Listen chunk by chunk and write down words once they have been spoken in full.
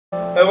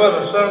It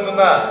was a Sunday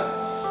night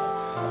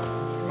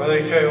when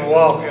they came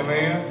walking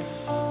in,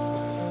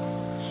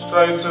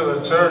 straight to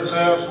the church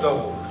house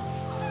door,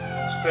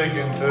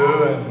 speaking to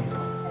and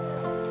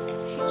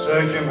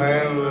shaking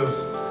hands with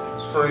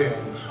his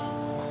friends.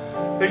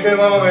 He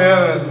came on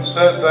in and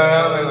sat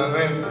down in an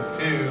empty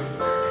pew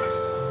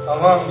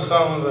among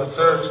some of the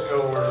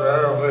churchgoers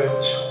there,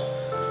 which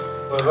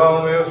was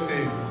only a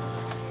few.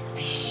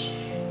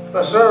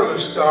 The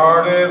service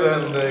started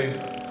and the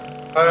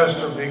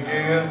pastor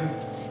began,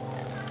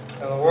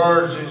 and the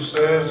words he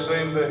said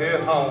seemed to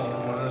hit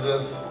home as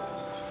if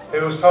he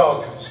was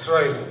talking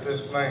straight at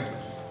this man.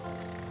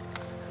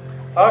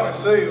 I could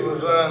see he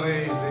was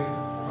uneasy.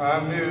 I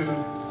knew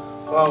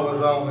what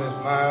was on his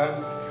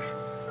mind.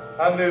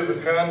 I knew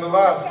the kind of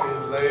life he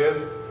had led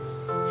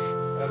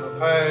and the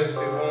past he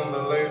wanted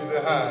to leave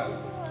behind.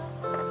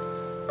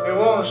 He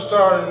wanted to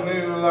start a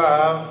new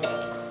life,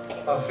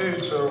 a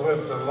future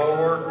with the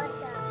Lord,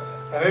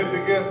 and he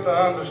began to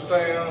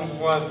understand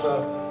what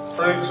the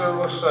preacher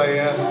was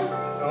saying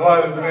and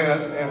what it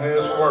meant in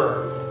his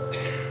word.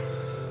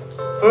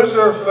 Put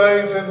your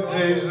faith in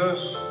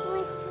Jesus.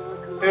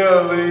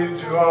 He'll lead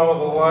you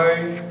all the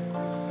way,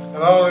 and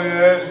all he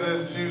asks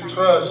is that you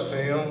trust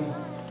him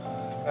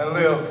and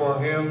live for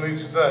him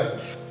each day.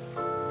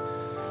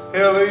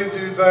 He'll lead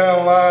you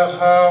down life's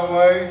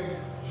highway.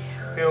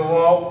 He'll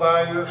walk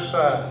by your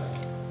side.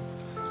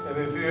 And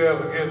if you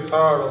ever get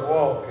tired of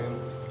walking,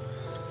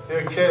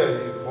 he'll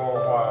carry you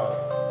for a while.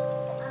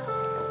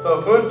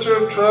 So put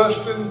your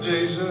trust in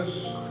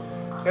Jesus.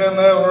 He'll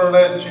never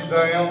let you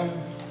down.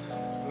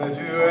 And if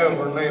you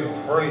ever need a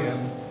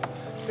friend,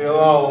 he'll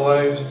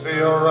always be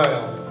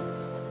around.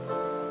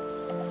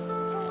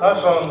 I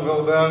saw him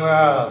go down the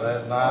aisle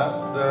that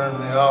night during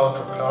the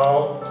altar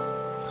call,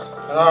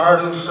 and I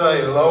heard him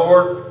say,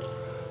 Lord,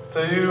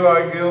 to you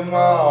I give my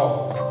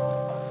all.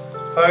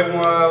 Take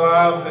my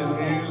life and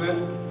use it,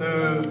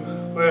 do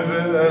with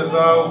it as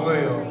thou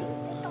wilt.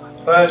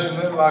 Fashion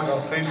it like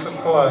a piece of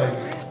clay,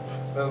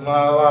 that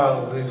my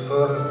life will be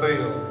fully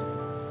filled.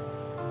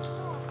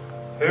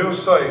 He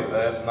was saved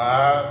that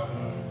night,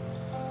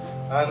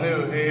 and I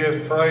knew he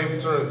had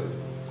prayed through.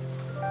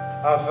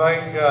 I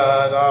thank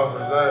God I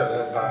was there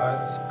that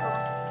night,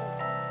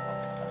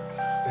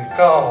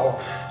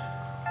 because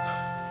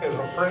he's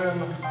a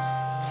friend